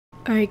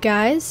Alright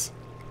guys,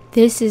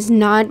 this is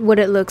not what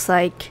it looks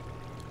like.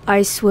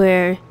 I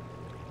swear.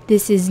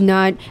 This is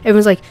not.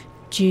 Everyone's like,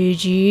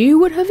 Gigi,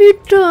 what have you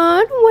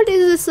done? What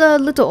is this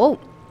little...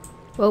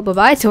 Oh,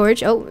 bye-bye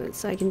torch. Oh,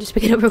 so I can just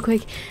pick it up real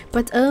quick.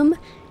 But,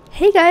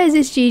 hey guys,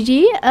 it's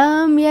Gigi.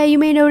 Yeah, you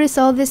may notice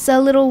all this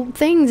little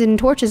things and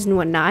torches and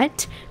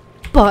whatnot.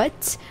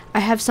 But,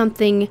 I have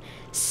something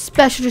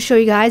special to show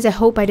you guys. I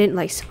hope I didn't,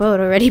 like, spoil it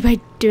already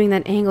by doing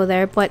that angle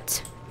there,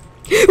 but...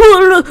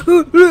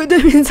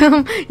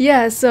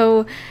 yeah,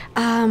 so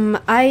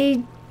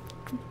I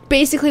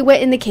basically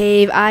went in the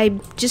cave. I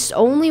just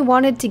only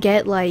wanted to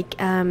get like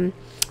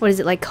what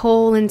is it, like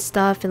coal and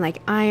stuff and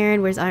like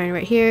iron. Where's iron?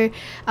 Right here.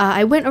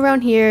 I went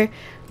around here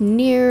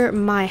near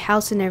my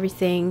house and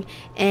everything,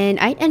 and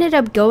I ended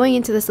up going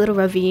into this little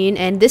ravine,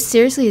 and this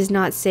seriously is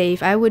not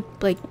safe. I would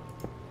like,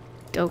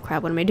 oh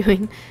crap, what am I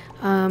doing?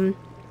 I'm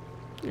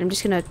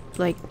just gonna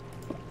like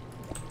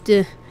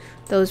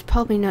that was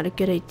probably not a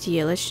good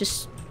idea. Let's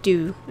just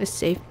do a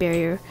safe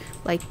barrier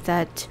like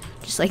that,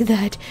 just like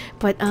that.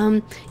 But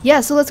yeah,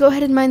 so let's go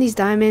ahead and mine these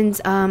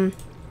diamonds.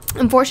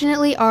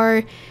 Unfortunately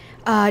our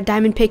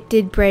diamond pick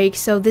did break,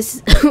 so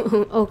this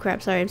oh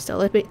crap, sorry, I'm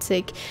still a bit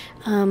sick.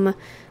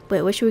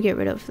 Wait, what should we get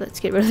rid of?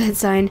 Let's get rid of that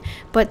sign.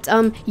 But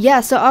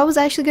yeah, so I was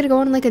actually gonna go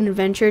on like an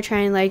adventure, try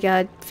and like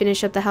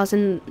finish up the house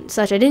and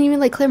such. I didn't even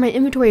like clear my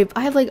inventory.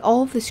 I have like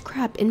all of this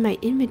crap in my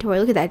inventory.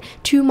 Look at that,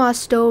 2 moss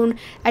stone.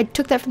 I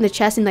took that from the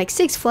chest, and like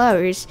 6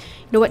 flowers.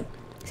 You know what?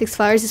 6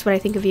 flowers is what I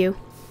think of you.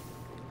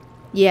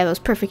 Yeah, that was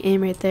perfect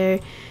aim right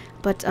there.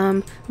 But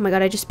oh my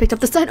god, I just picked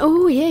up the sign.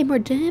 Oh yay, more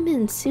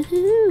diamonds.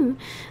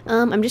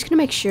 I'm just gonna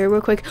make sure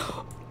real quick.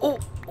 Oh,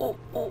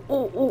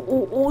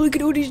 look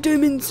at all these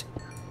diamonds.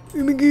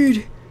 Oh my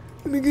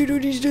god, all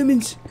these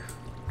diamonds.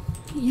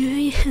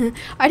 Yeah.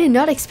 I did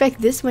not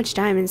expect this much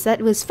diamonds.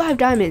 That was 5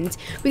 diamonds.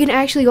 We can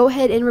actually go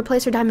ahead and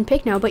replace our diamond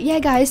pick now. But yeah,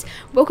 guys,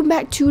 welcome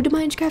back to the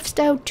Minecraft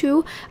style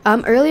 2.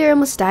 Earlier I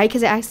almost died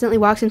because I accidentally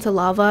walked into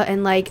lava,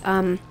 and like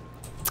I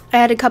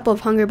had a couple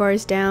of hunger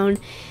bars down,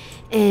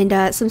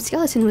 and some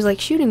skeleton was like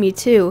shooting me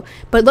too.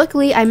 But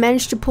luckily I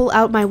managed to pull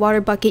out my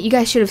water bucket. You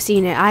guys should have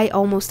seen it. I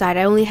almost died.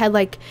 I only had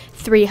like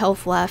 3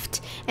 health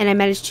left, and I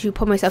managed to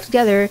pull myself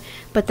together.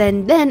 But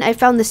then I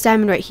found this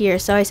diamond right here.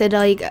 So I said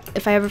like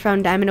if I ever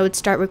found diamond I would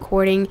start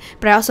recording.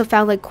 But I also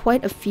found like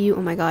quite a few.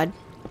 Oh my god,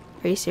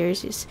 are you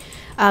serious?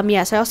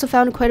 Yeah, so I also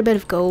found quite a bit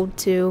of gold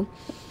too,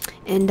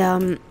 and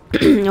I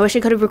wish I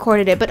could have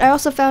recorded it. But I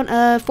also found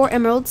 4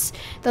 emeralds.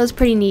 That was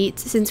pretty neat,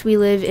 since we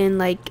live in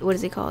like, what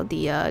is it called,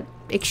 the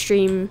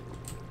extreme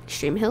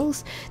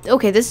hills.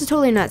 Okay, this is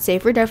totally not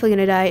safe. We're definitely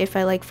gonna die if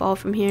I like fall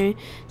from here.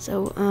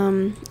 So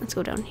let's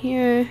go down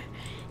here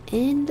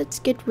and let's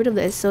get rid of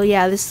this. So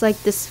yeah, this is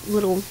like this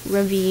little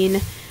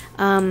ravine.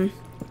 The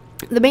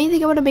main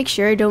thing I want to make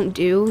sure I don't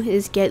do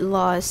is get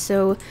lost.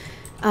 So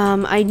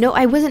I know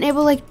I wasn't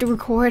able like to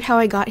record how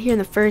I got here in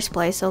the first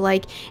place, so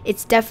like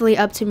it's definitely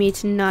up to me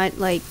to not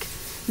like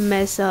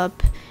mess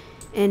up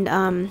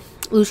and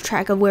lose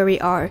track of where we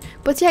are.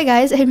 But yeah,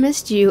 guys, I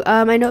missed you.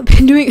 I know I've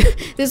been doing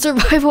the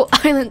survival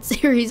island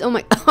series. Oh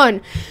my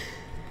god.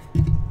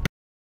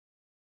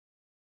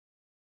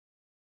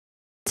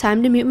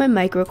 Time to mute my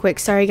mic real quick.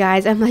 Sorry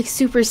guys, I'm like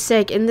super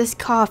sick, and this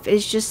cough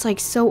is just like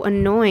so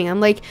annoying.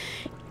 I'm like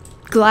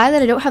glad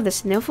that I don't have the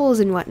sniffles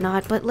and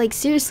whatnot, but like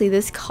seriously,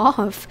 this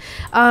cough.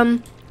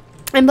 I'm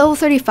level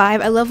 35.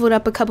 I leveled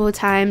up a couple of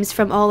times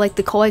from all like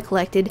the coal I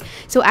collected.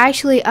 So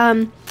actually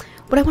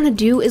what I want to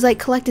do is like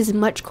collect as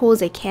much coal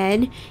as I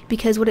can,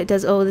 because what it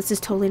does, oh, this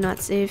is totally not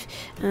safe.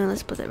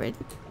 Let's put that right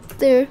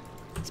there.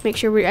 Let's make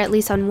sure we're at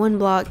least on 1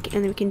 block,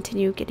 and then we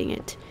continue getting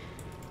it.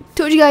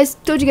 Told you guys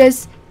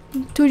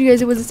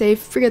it wasn't safe.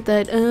 Forget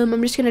that.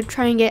 I'm just gonna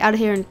try and get out of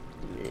here and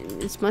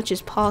as much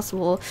as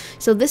possible.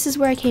 So this is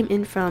where I came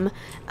in from.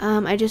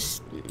 I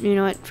just, you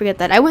know what, forget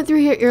that. I went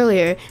through here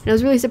earlier and I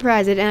was really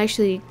surprised it didn't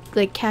actually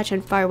like catch on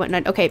fire or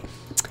whatnot. Okay,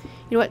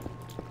 you know what,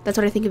 that's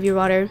what I think of you,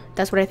 water.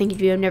 That's what I think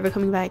of you. I'm never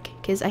coming back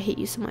because I hate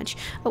you so much.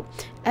 Oh,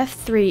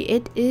 F3,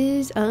 it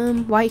is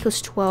y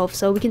equals 12,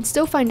 so we can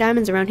still find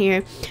diamonds around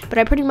here, but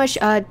I pretty much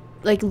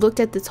like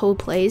looked at this whole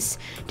place,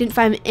 didn't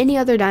find any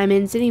other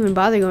diamonds, didn't even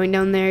bother going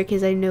down there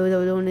because I know that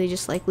would only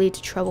just like lead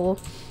to trouble.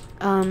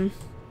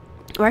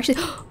 Or actually,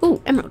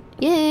 oh, emerald,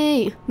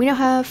 yay, we now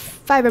have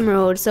 5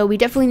 emeralds, so we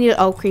definitely need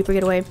oh, creeper,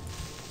 get away,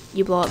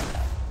 you blow up.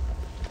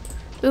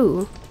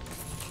 Ooh,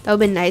 that would've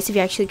been nice if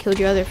you actually killed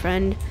your other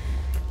friend.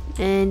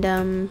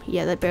 And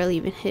yeah, that barely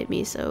even hit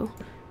me, so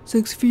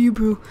sucks for you,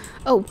 bro.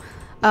 Oh,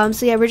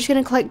 so yeah, we're just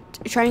gonna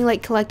try and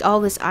like collect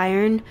all this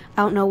iron.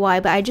 I don't know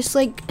why, but I just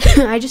like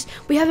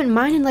we haven't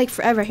mined in like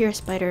forever. Here, a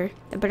spider.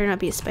 That better not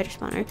be a spider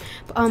spawner.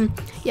 But,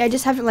 yeah, I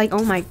just haven't like,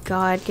 oh my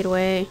god, get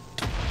away.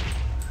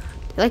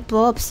 They like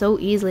blow up so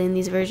easily in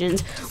these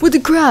versions. What the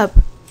crap?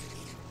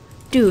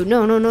 Dude,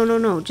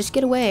 no, just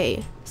get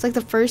away. It's like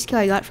the first kill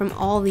I got from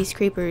all these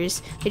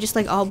creepers. They just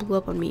like all blew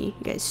up on me.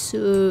 You guys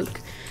suck.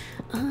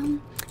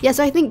 Yeah,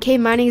 so I think cave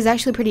mining is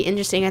actually pretty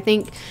interesting. I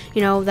think,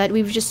 you know, that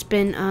we've just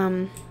been,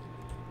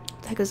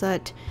 what the heck is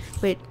that?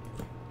 Wait,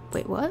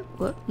 Wait, what?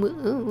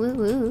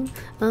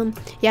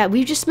 Yeah,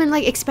 we've just been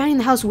like expanding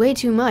the house way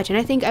too much, and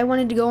I think I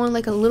wanted to go on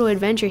like a little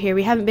adventure here.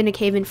 We haven't been to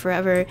cave in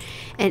forever,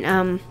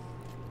 and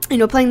you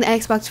know, playing the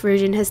Xbox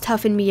version has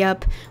toughened me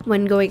up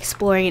when going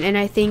exploring, and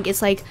I think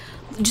it's like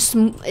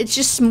it's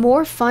just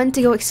more fun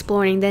to go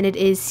exploring than it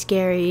is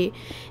scary,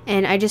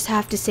 and I just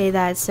have to say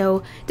that.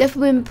 So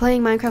definitely been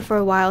playing Minecraft for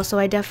a while, so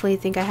I definitely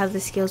think I have the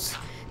skills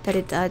that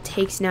it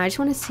takes now. I just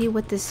want to see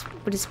what is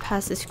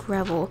past this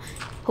gravel.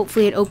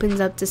 Hopefully it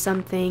opens up to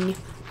something,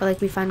 or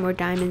like we find more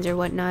diamonds or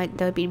whatnot.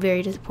 That would be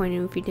very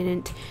disappointing if we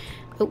didn't.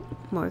 Oh,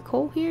 more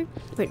coal here.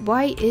 Wait,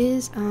 why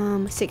is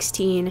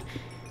 16?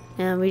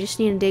 We just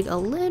need to dig a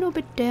little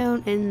bit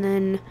down, and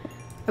then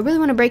I really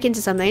want to break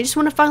into something. I just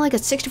want to find like a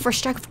 64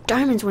 stack of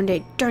diamonds one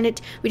day. Darn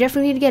it. We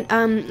definitely need to get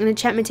an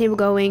enchantment table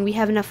going. We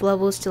have enough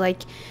levels to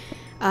like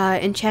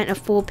enchant a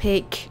full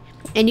pick.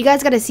 And you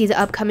guys got to see the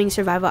upcoming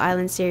Survival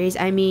Island series.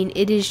 I mean,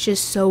 it is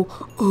just so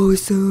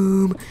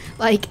awesome.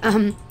 Like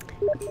I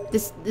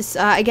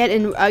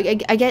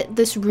get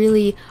this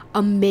really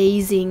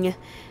amazing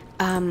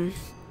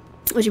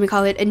what you may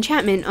call it,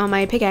 enchantment on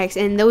my pickaxe,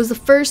 and that was the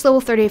first level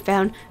 30 I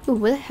found. Ooh,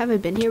 what, have I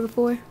been here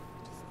before?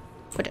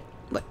 What?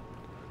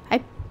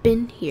 I've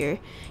been here.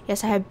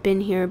 Yes, I have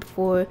been here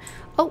before.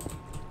 Oh,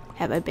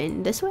 have I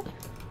been this way?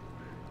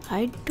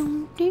 I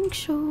don't think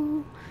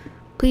so.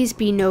 Please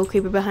be no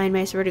creeper behind me,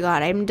 I swear to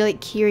God. I'm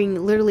like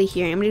literally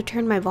hearing. I'm gonna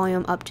turn my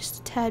volume up just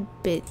a tad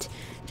bit,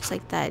 just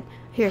like that.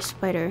 I hear a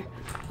spider.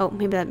 Oh,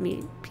 maybe that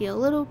may be a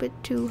little bit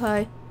too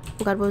high.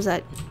 Oh God, what was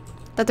that?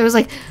 I thought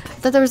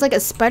there was like a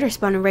spider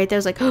spawning right there. I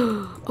was like,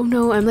 oh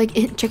no, I'm like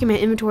checking my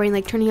inventory and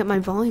like turning up my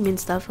volume and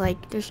stuff.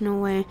 Like, there's no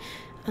way.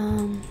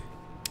 I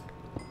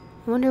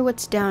wonder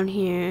what's down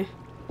here.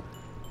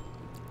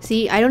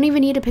 See, I don't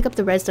even need to pick up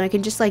the redstone. I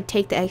can just like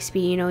take the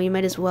XP, you know, you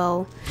might as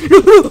well.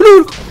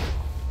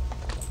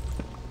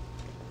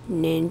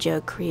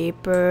 Ninja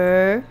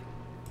creeper.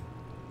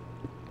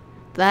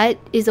 That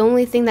is the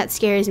only thing that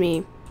scares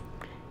me.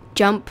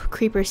 Jump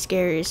creeper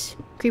scares.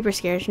 Creeper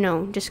scares.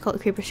 No, just call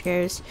it creeper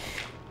scares.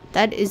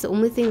 That is the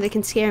only thing that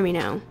can scare me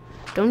now.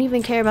 Don't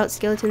even care about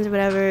skeletons or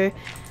whatever.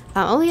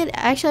 I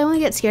only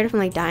get scared from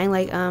like dying.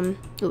 Like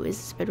ooh, is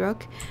this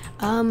bedrock?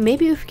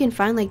 Maybe if we can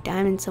find like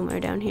diamonds somewhere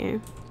down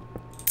here,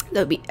 that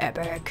would be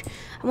epic.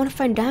 I want to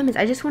find diamonds.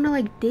 I just want to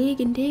like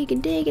dig and dig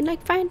and dig and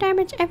like find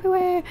diamonds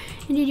everywhere,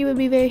 and you would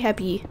be very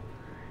happy.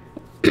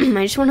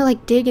 I just want to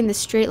like dig in the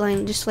straight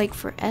line just like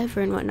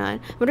forever and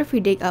whatnot. What if we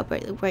dig up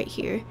right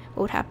here?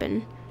 What would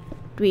happen?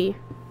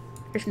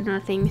 There's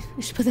nothing.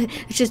 Let's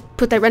just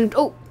put that random.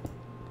 Oh,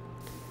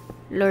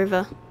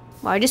 larva.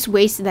 Wow, I just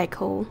wasted that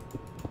coal.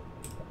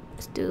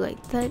 Let's do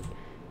like that.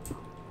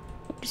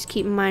 Just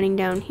keep mining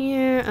down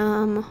here.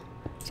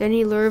 Is there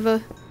any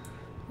larva?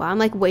 Wow, I'm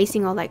like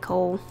wasting all that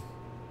coal.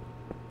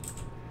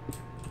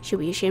 Should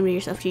be ashamed of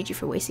yourself, Gigi,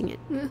 for wasting it.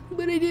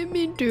 But I didn't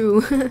mean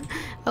to.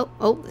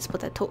 oh, let's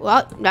put that you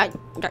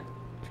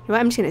know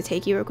what, I'm just gonna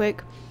take you real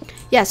quick.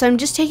 Yeah, so I'm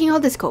just taking all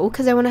this coal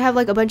because I want to have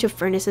like a bunch of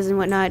furnaces and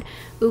whatnot.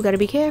 Ooh, gotta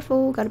be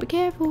careful, gotta be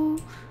careful.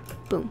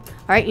 Boom.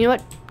 Alright, you know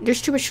what?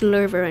 There's too much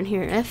larva in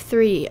here.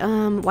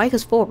 F3. Y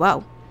equals 4.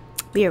 Wow.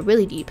 We are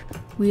really deep.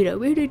 We are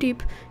really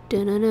deep.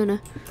 Da-na-na-na.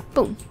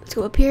 Boom. Let's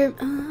go up here.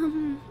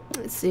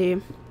 Let's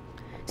see.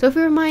 So if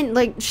we were mine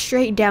like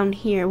straight down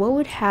here, what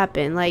would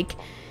happen? Like,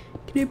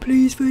 can I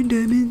please find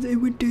diamonds? I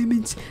want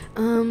diamonds.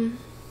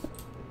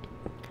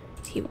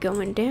 Keep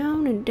going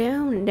down and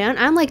down and down.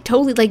 I'm like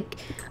totally like,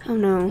 oh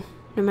no,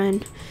 never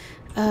mind.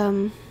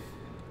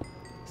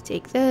 Let's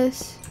take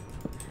this.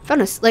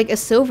 Found a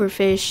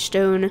silverfish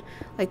stone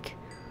like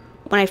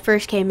when I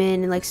first came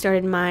in and like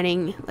started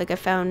mining. Like I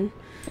found,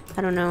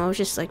 I don't know, I was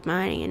just like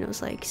mining and it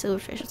was like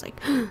silverfish. I was like,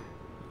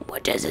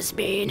 what does this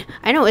mean?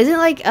 I know, isn't it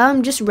like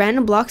just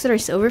random blocks that are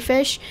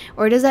silverfish,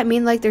 or does that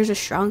mean like there's a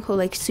stronghold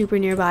like super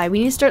nearby? We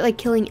need to start like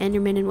killing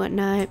endermen and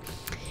whatnot,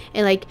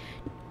 and like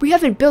we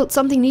haven't built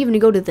something even to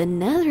go to the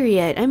nether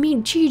yet. I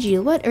mean, Gigi,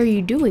 what are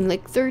you doing?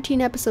 Like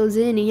 13 episodes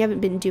in and you haven't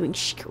been doing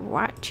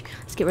squat.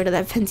 Let's get rid of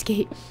that fence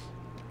gate.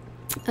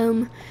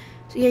 So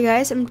yeah,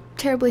 guys, I'm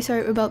terribly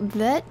sorry about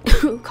that.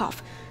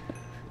 Cough.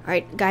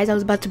 Alright, guys, I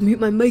was about to mute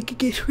my mic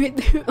again right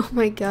there. Oh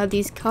my god,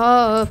 these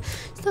coughs.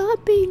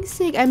 Stop being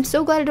sick. I'm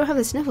so glad I don't have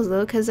the sniffles,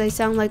 though, because I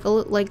sound like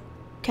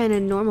kind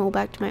of normal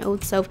back to my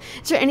old self.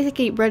 Is there anything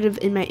to get rid of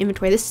in my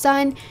inventory? This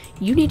sign,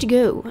 you need to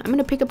go. I'm going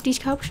to pick up these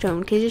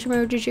cobblestone, because there's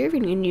more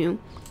deserving in you.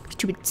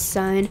 Stupid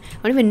sign.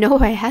 I don't even know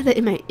if I had that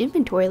in my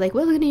inventory. Like,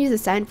 what was I going to use the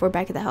sign for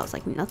back at the house?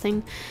 Like,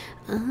 nothing.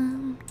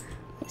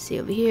 Let's see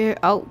over here.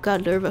 Oh,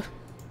 god, larva.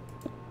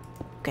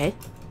 Okay.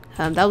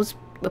 That was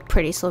a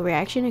pretty slow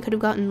reaction. It could have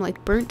gotten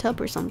like burnt up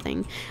or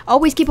something.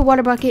 Always keep a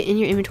water bucket in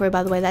your inventory,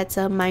 by the way. That's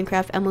a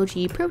Minecraft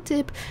MLG pro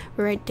tip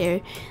right there.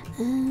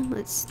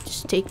 Let's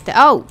just take the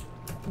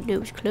no, it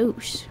was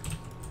close.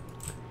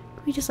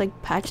 Can we just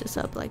like patch this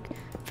up, like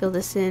fill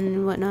this in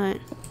and whatnot?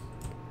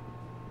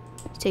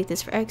 Take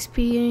this for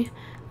XP.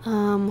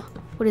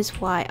 What is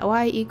Y?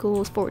 Y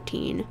equals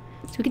 14.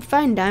 So we could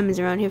find diamonds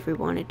around here if we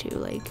wanted to.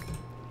 Like,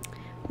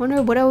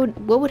 wonder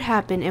what would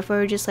happen if I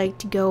were just like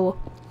to go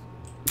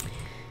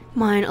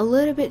mine a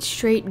little bit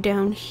straight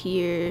down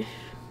here.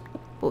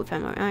 Oh, we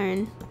found more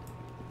iron.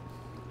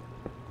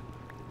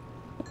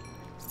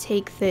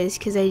 Take this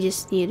because I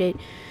just need it.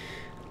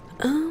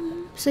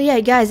 So yeah,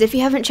 guys, if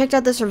you haven't checked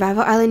out the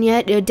survival island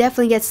yet, it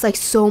definitely gets like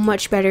so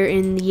much better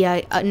in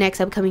the next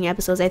upcoming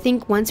episodes. I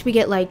think once we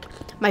get like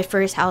my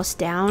first house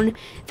down,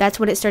 that's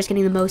when it starts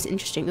getting the most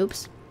interesting.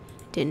 Oops,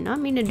 did not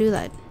mean to do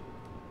that.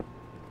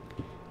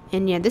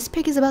 And yeah, this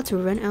pick is about to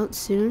run out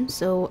soon,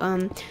 so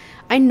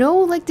I know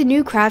like the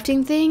new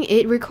crafting thing,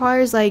 it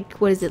requires like,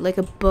 what is it, like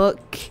a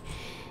book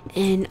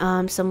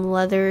and some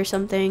leather or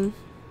something.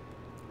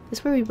 This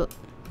is where we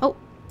oh,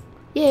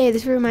 yay,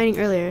 this we were mining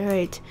earlier.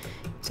 Alright,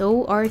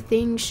 so our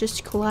things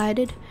just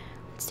collided.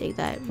 Let's take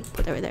that,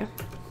 put that right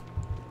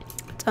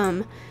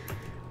there.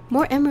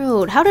 More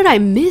emerald. How did I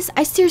miss?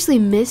 I seriously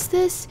missed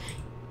this.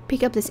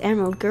 Pick up this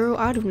emerald, girl.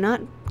 I do not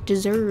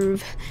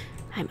deserve.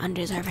 I'm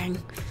undeserving.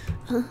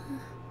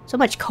 So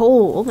much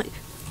coal. Oh my,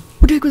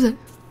 what the heck was that?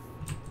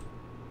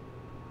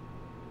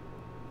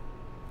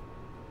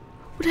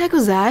 What the heck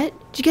was that?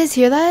 Did you guys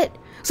hear that?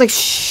 It's like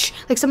shh,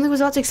 like something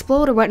was about to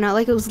explode or whatnot,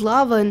 like it was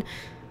lava. And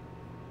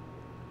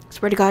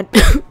swear to God.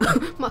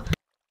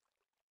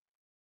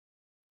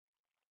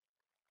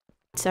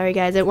 Sorry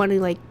guys, I want to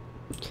like,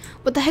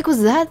 what the heck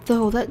was that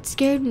though? That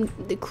scared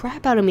the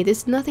crap out of me. This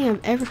is nothing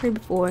I've ever heard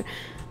before.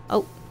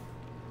 Oh,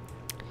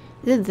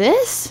 is it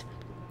this?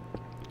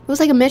 It was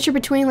like a mixture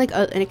between like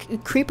a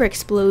creeper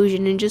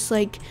explosion and just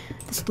like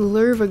this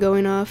lava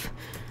going off.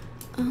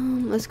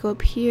 Let's go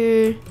up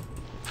here.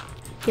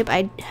 Yep,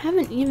 I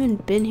haven't even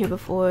been here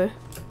before.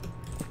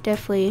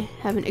 Definitely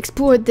haven't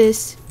explored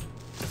this.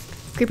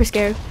 Creeper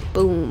scare.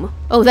 Boom.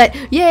 Oh, that.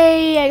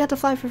 Yay! I got to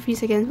fly for a few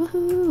seconds.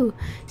 Woohoo!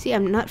 See,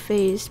 I'm not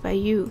phased by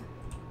you.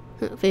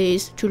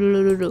 Phase.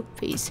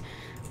 Phase.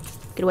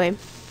 Get away.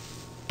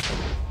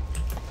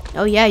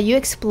 Oh, yeah, you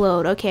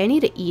explode. Okay, I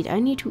need to eat. I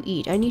need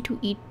to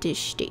eat this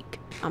steak.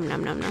 Nom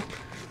nom nom.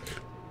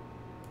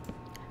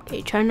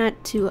 Okay, try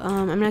not to,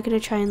 I'm not gonna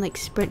try and, like,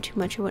 sprint too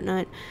much or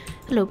whatnot.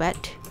 Hello,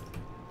 bat.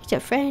 It's a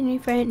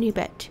friendly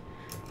bat.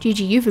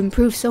 Gigi, you've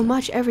improved so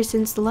much ever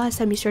since the last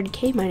time you started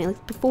cave mining.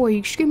 Like before,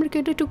 you screamed like a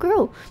little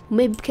girl.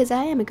 Maybe because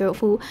I am a girl,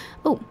 fool.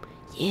 Oh,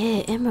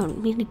 yeah,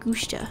 emerald. Me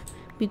gusta.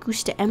 Me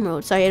gusta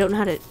emerald. Sorry, I don't know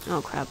how to...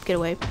 Oh, crap. Get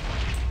away.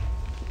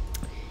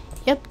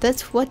 Yep,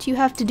 that's what you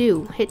have to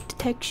do. Hit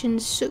detection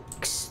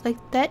sucks. Like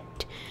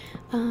that.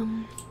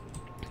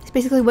 It's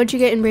basically once you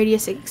get in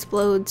radius, it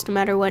explodes no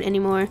matter what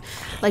anymore.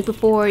 Like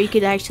before, you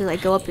could actually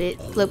like go up it.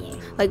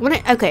 Like when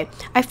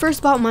I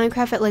first bought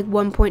Minecraft at like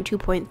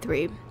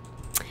 1.2.3.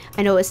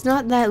 I know it's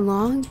not that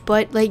long,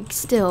 but like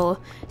still,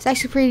 it's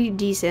actually pretty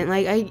decent.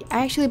 Like I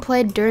actually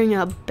played during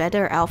a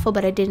better alpha,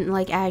 but I didn't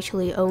like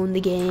actually own the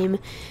game.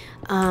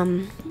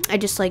 I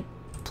just like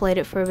played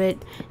it for a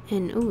bit.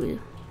 And ooh,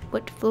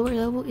 what floor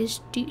level is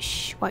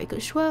this? Why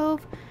goes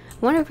 12? I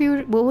wonder if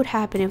what would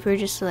happen if we were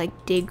just to like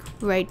dig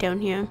right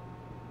down here.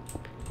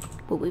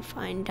 Will we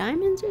find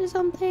diamonds or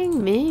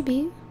something?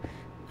 Maybe.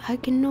 I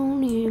can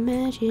only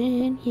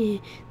imagine, yeah.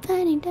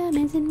 Finding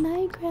diamonds in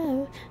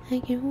Minecraft.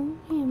 I can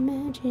only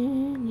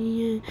imagine,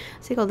 yeah.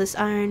 Let's take all this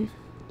iron.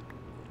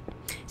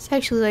 It's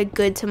actually like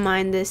good to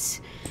mine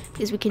this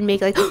because we can make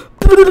like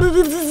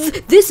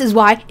this is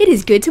why it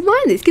is good to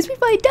mine this because we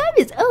find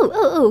diamonds.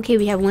 Oh, okay,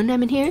 we have one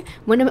diamond here,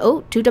 one diamond,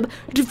 oh, two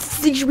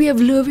diamonds. We have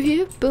lava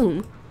here.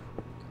 Boom.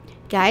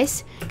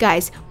 Guys.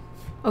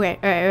 Okay,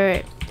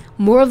 alright.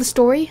 Moral of the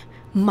story,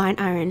 mine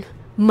iron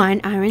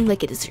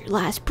like it is your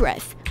last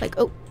breath. Like,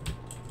 oh,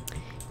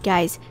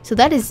 guys, so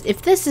that is,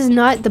 if this is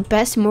not the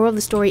best moral of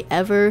the story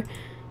ever,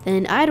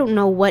 then I don't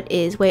know what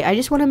is. Wait, I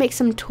just want to make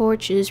some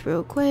torches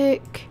real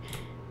quick.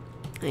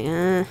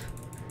 I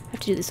have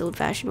to do this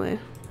old-fashioned way.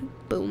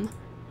 Boom,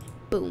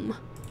 boom.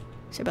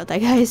 Sorry about that,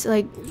 guys.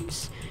 Like,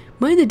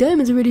 mine the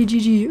diamonds already,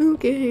 GG.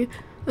 Okay.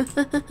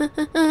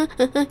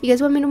 You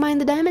guys want me to mine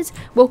the diamonds?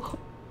 Whoa.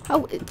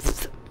 Oh.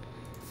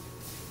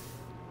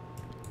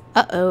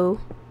 Uh-oh.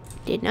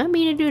 Did not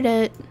mean to do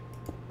that.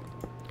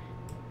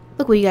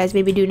 Look what you guys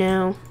made me do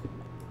now.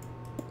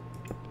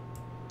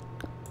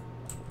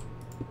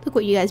 Look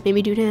what you guys made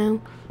me do now.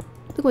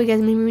 Look what you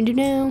guys made me do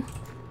now.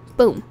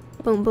 Boom.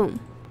 Boom, boom.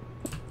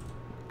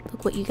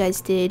 Look what you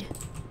guys did.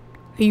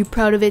 Are you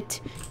proud of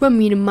it? You want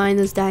me to mine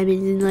those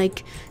diamonds and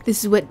like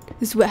this is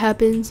what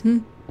happens?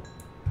 Do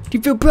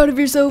you feel proud of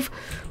yourself?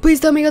 Please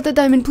tell me you got the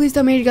diamond. Please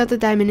tell me you got the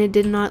diamond. It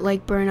did not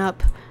like burn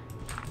up.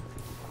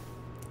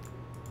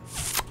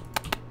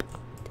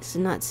 This is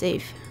not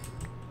safe.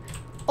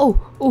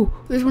 Oh,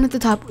 there's one at the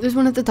top. There's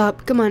one at the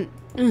top. Come on.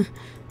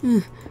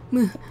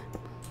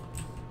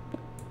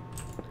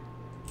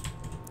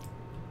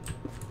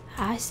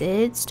 I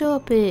said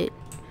stop it.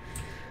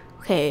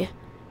 Okay.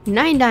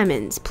 9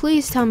 diamonds.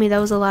 Please tell me that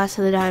was the last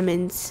of the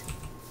diamonds.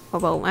 Oh,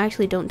 well,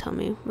 actually don't tell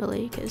me,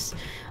 really, because...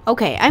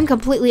 Okay, I'm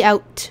completely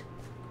out.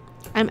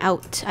 I'm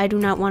out. I do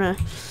not want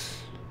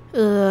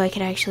to... I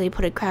could actually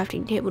put a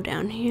crafting table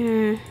down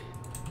here.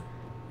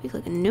 Make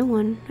like a new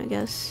one, I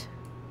guess.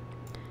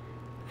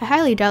 I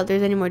highly doubt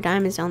there's any more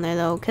diamonds down there,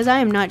 though, because I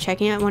am not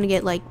checking. I want to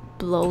get, like,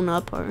 blown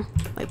up, or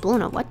like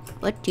blown up.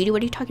 What, Judy?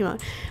 What are you talking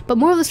about? But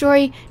moral of the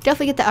story: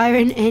 definitely get the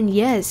iron, and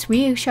yes,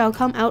 we shall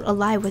come out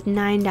alive with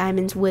 9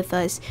 diamonds with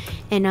us.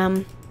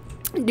 And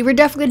we're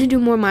definitely gonna do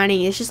more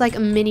mining. It's just like a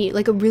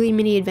really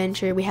mini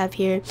adventure we have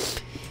here.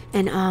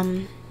 And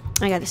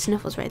I got the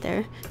sniffles right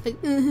there. Like,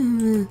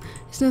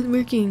 it's not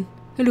working.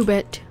 Hello,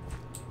 bet.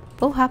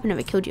 What happened if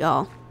I killed you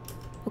all?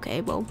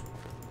 Okay, well,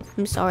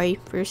 I'm sorry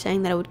for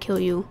saying that I would kill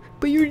you,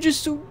 but you're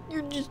just too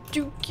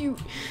cute.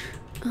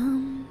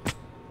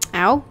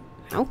 Ow.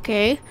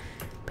 Okay.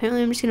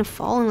 Apparently I'm just gonna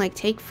fall and like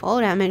take fall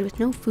damage with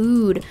no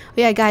food. Oh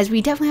yeah, guys,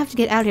 we definitely have to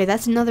get out of here.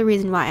 That's another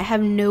reason why I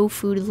have no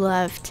food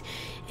left.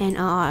 And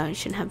I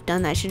shouldn't have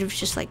done that. I should have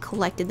just like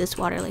collected this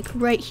water like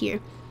right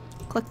here.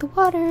 Collect the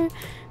water.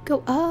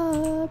 Go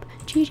up.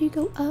 GG,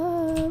 go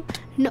up.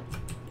 No.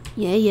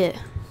 Yeah.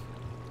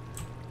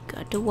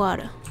 Got the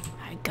water.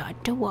 I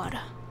got the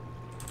water.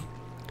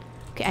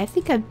 Okay, I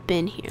think I've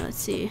been here. Let's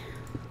see.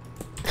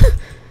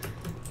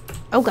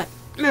 Oh god.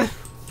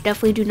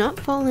 Definitely do not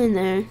fall in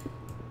there.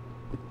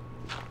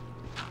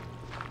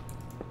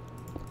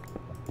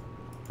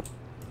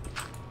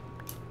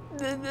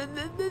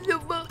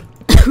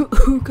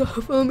 Oh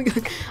god, oh my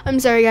god. I'm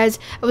sorry guys,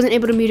 I wasn't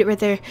able to mute it right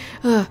there.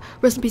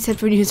 Rest in peace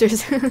headphone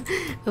users.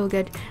 Oh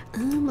god.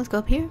 Let's go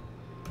up here.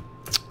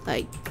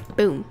 Like,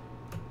 boom.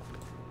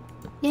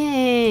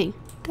 Yay!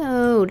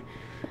 Code.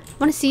 I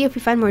want to see if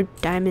we find more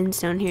diamonds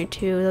down here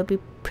too. That'll be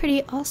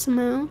pretty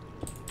awesome.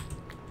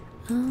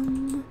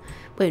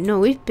 Wait, no,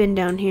 we've been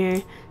down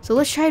here. So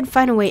let's try and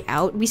find a way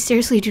out. We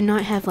seriously do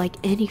not have like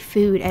any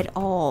food at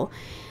all.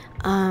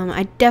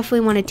 I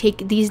definitely want to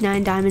take these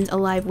 9 diamonds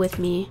alive with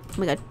me. Oh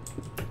my god.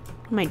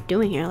 What am I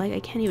doing here? Like, I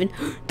can't even.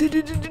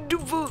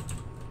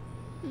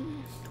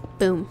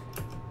 Boom.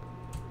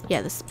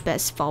 Yeah, this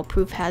best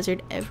fall-proof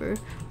hazard ever.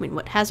 I mean,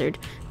 what hazard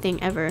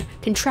thing ever?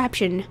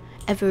 Contraption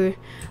ever.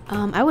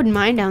 I wouldn't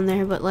mind down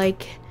there, but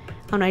like,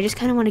 I don't know, I just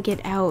kind of want to get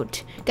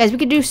out. Guys, we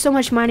could do so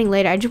much mining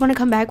later. I just want to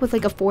come back with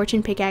like a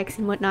fortune pickaxe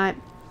and whatnot.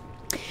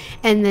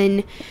 And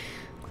then,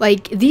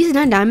 like, these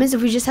 9 diamonds,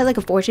 if we just had like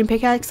a fortune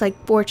pickaxe, like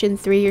fortune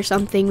 3 or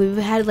something, we've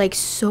had like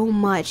so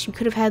much. We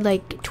could have had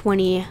like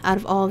 20 out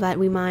of all of that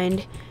we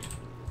mined.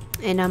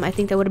 And I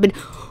think that would have been.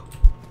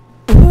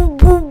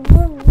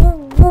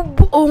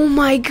 Oh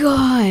my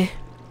god.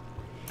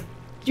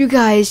 You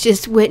guys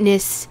just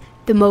witnessed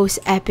the most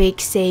epic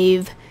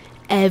save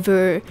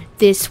ever.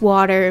 This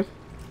water.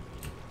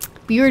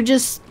 We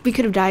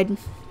could have died.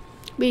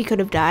 We could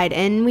have died,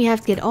 and we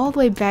have to get all the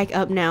way back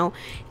up now.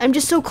 I'm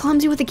just so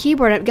clumsy with the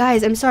keyboard.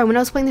 Guys, I'm sorry. When I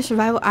was playing the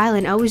survival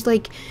island, I was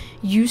like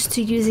used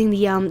to using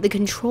the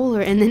controller,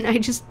 and then I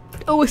just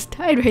almost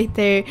died right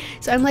there.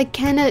 So I'm like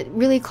kind of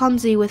really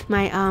clumsy with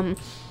my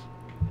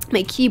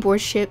my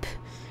keyboardship,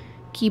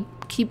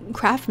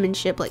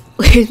 craftsmanship. Like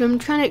I'm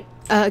trying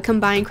to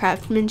combine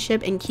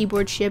craftsmanship and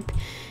keyboardship.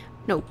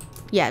 No,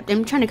 yeah,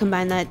 I'm trying to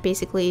combine that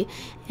basically.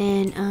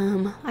 And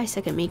I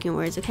suck at making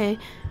words. Okay.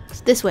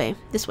 This way.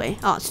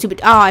 Oh, stupid.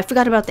 Oh, I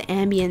forgot about the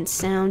ambient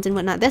sounds and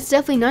whatnot. That's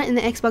definitely not in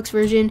the Xbox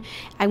version.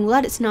 I'm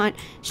glad it's not.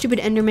 Stupid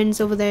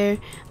Endermans over there.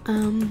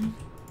 And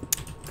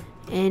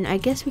I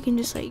guess we can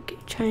just like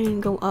try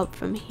and go up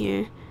from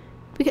here.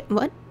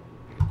 What?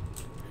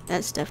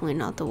 That's definitely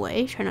not the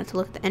way. Try not to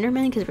look at the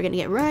Enderman because we're gonna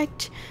get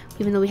wrecked.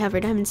 Even though we have our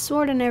diamond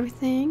sword and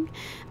everything.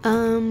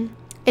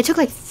 It took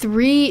like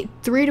three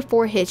to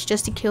 4 hits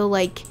just to kill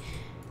like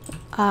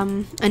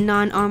a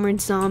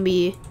non-armored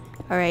zombie.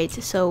 Alright,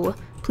 so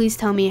please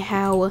tell me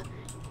how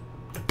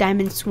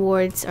diamond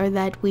swords are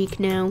that weak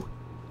now.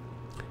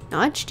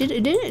 Notch,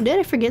 did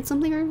I forget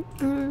something,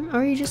 or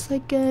are you just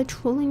like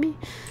trolling me?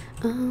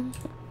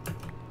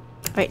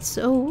 Alright,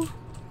 so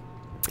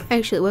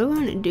actually what I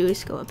want to do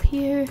is go up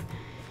here,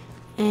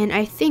 and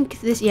I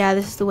think this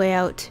is the way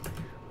out.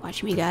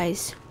 Watch me,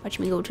 guys. Watch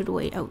me go to the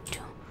way out.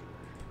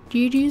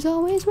 GG's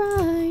always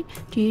right.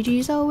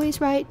 GG's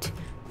always right.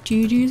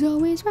 GG's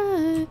always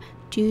right.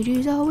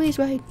 GG's always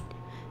right.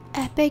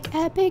 Epic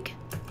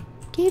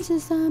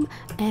Cavesystem.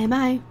 Am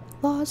I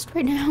lost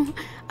right now?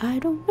 I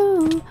don't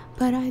know,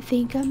 but I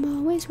think I'm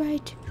always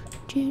right.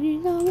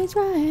 GG's always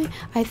right.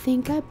 I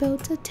think I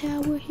built a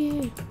tower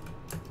here.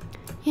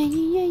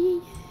 Yeah.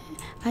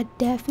 I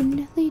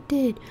definitely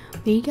did.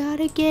 We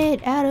gotta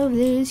get out of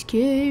this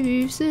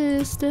cave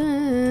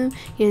system.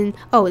 And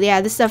oh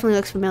yeah, this definitely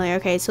looks familiar.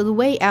 Okay, so the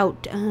way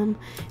out,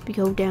 we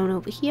go down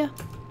over here,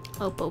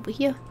 up over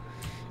here,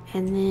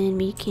 and then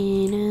we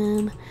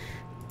can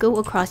go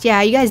across.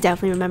 Yeah, you guys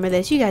definitely remember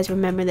this. You guys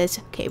remember this.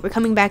 Okay, we're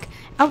coming back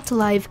out to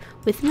live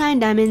with 9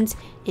 diamonds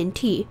in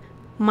T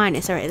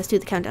minus. All right, let's do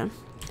the countdown.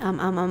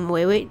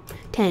 Wait.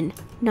 10,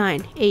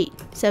 9, 8,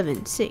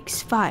 7,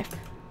 6, 5,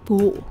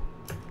 4,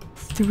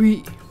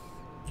 3.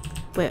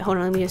 Wait, hold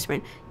on. Let me just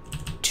sprint.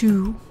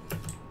 2,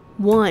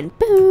 1.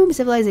 Boom!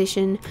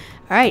 Civilization.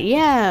 All right,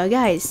 yeah,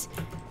 guys.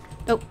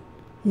 Oh,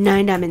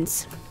 9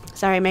 diamonds.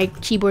 Sorry, my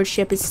keyboard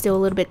ship is still a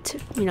little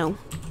bit,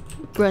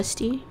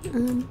 rusty.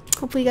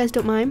 Hopefully you guys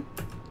don't mind.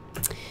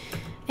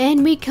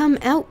 And we come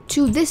out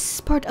to this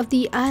part of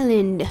the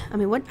island. I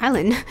mean, what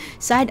island?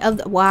 Side of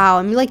the... Wow,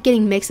 I'm like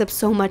getting mixed up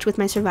so much with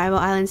my survival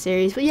island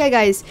series. But yeah,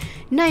 guys,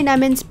 9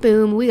 diamonds,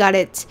 boom, we got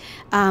it.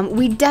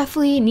 We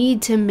definitely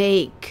need to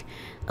make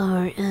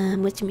our,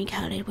 what do we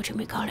call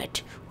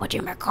it?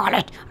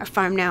 Our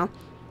farm now.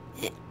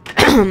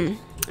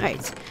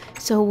 Alright,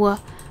 so,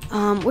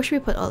 where should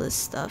we put all this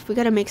stuff? We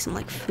gotta make some,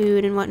 like,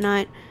 food and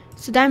whatnot.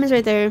 So, diamonds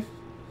right there.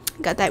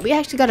 Got that. We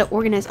actually gotta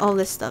organize all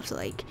this stuff, so,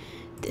 like,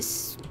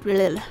 this...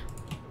 Wait,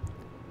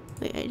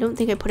 I don't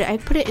think I put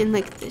it in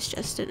like this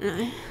chest, didn't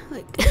I?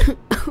 Like,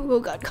 oh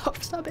god,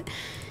 cough, stop it.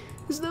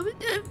 Stop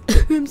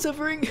it. I'm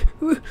suffering.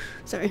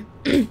 Sorry.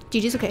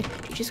 Gigi's okay.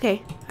 Gigi's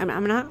okay.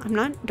 I'm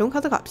not, don't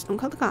call the cops. Don't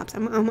call the cops.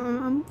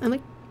 I'm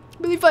like,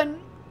 really fun.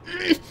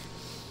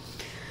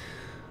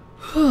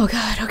 Oh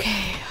god,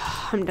 okay.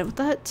 I'm done with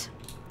that.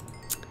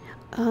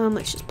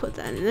 Let's just put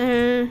that in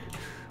there.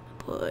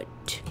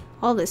 Put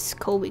all this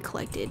coal we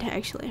collected,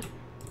 actually,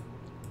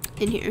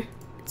 in here.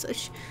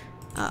 Such,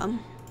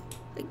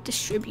 like,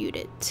 distribute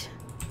it,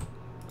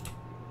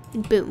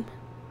 and boom,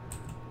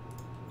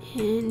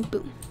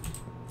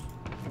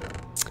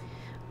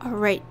 all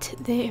right,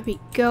 there we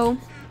go.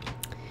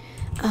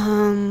 Do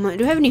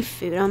I have any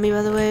food on me,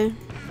 by the way?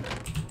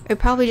 I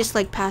probably just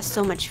like passed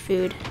so much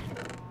food.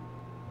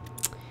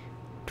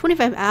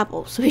 25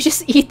 apples, so we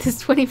just eat this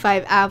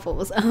 25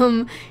 apples.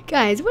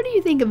 Guys, what do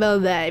you think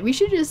about that? We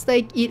should just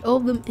like eat all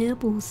them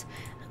apples.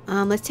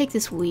 Let's take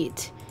this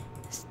wheat.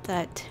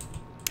 That.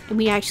 And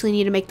we actually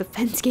need to make the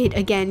fence gate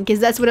again, because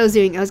that's what I was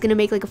doing. I was going to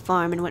make like a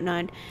farm and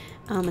whatnot.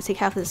 Let's take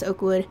half of this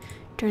oak wood,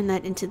 turn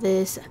that into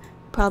this.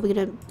 Probably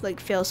going to like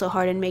fail so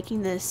hard in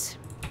making this.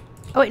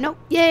 Oh wait, no.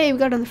 Yay, we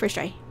got it on the first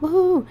try.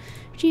 Woohoo.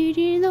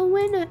 Gigi's the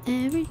winner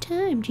every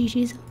time.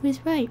 Gigi's always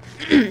right.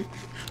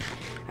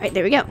 Alright,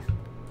 there we go.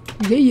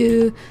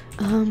 Yeah.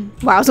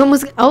 Wow, I was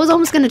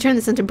almost going to turn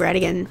this into bread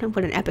again.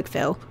 What an epic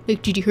fail.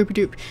 Like Gigi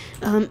herpy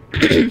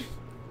doop.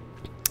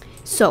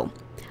 So,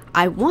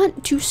 I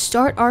want to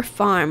start our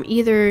farm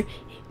either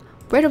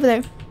right over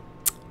there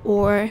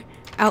or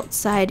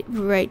outside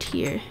right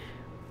here.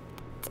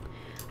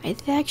 I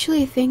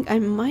actually think I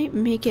might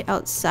make it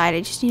outside.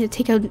 I just need to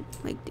take out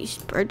like these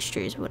birch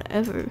trees or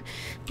whatever.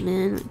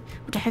 Man,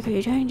 what the heck are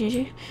you doing,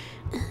 Gigi?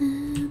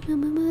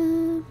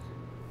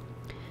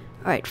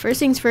 Alright, first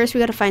things first, we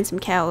gotta find some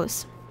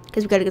cows,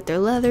 because we gotta get their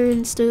leather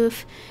and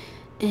stuff,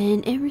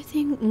 and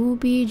everything will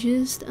be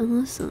just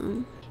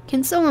awesome.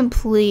 Can someone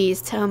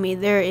please tell me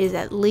there is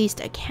at least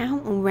a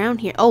cow around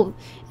here? Oh,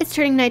 it's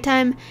turning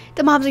nighttime.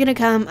 The mobs are gonna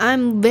come.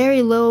 I'm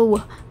very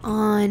low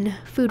on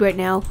food right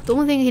now. The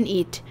only thing I can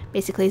eat,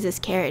 basically, is this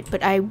carrot.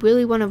 But I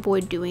really want to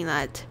avoid doing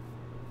that,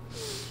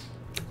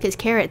 because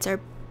carrots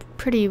are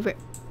pretty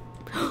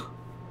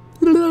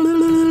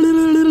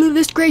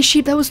This gray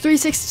sheep that was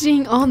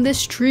 316 on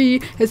this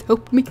tree has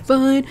helped me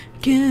find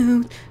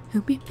cows.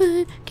 Help me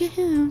find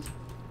cows.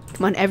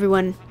 Come on,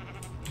 everyone.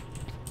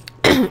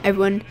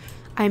 Everyone.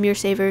 I'm your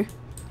saver.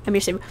 I'm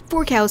your saver.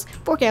 4 cows.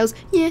 4 cows.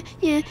 Yeah.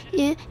 Come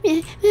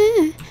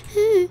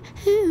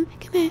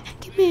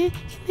here.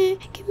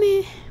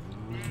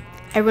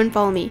 Everyone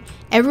follow me.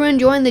 Everyone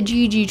join the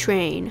GG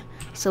train.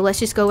 So let's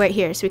just go right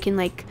here so we can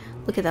like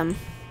look at them.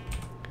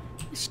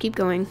 Let's keep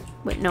going.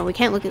 Wait, no, we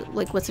can't look at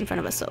like what's in front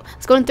of us. So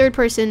let's go in third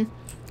person.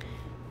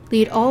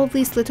 Lead all of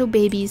these little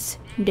babies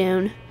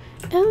down.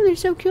 Oh, they're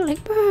so cute. Like,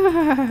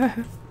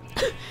 oh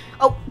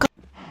God.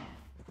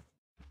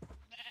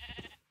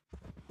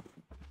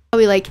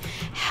 Probably like,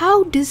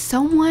 how does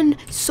someone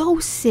so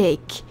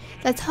sick,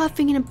 that's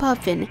huffing and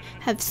puffing,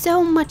 have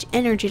so much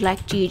energy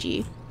like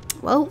Gigi?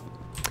 Well,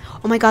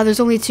 oh my god,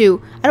 there's only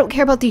 2. I don't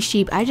care about these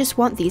sheep. I just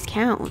want these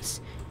cows.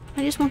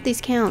 I just want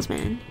these cows,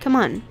 man. Come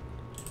on.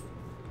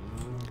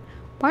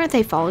 Why aren't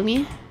they following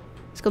me?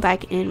 Let's go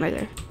back in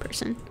regular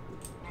person.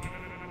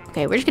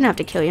 Okay, we're just gonna have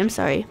to kill you. I'm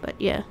sorry, but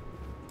yeah.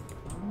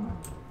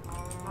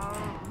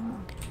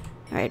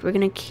 Alright, we're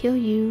gonna kill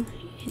you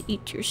and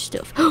eat your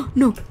stuff. Oh,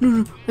 no,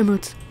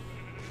 emeralds.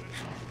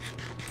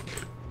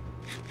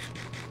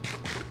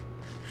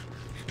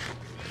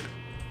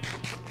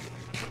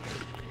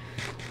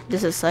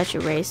 This is such a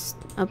waste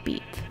of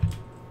beef.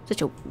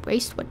 Such a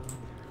waste? What?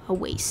 A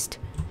waste.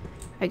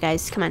 Alright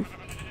guys, come on.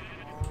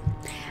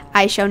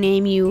 I shall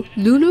name you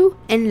Lulu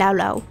and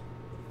Lalo.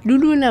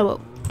 Lulu and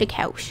Lalo, the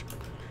cows.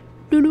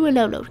 Lulu and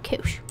Lalo, the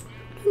cows.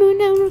 Lulu and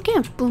Lalo, the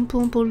cows. Boom,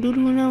 boom, boom,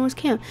 Lulu and Lalo's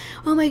cows.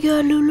 Oh my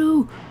god,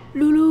 Lulu.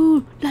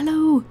 Lulu,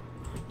 Lalo.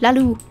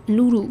 Lalu and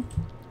Lulu.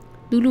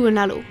 Lulu and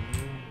Lalo.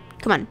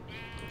 Come on.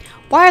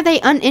 Why are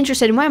they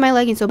uninterested? And why am I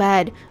lagging so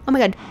bad? Oh my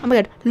god, oh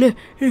my god.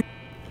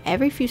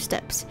 Every few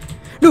steps.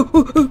 No,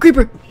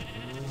 creeper.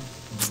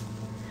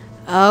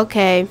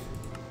 Okay.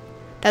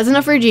 That's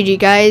enough for Gigi,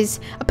 guys.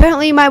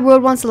 Apparently my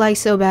world wants to lag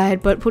so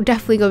bad, but we'll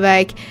definitely go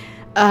back.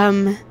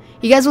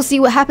 You guys will see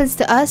what happens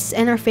to us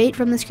and our fate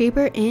from this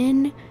creeper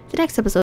in the next episode.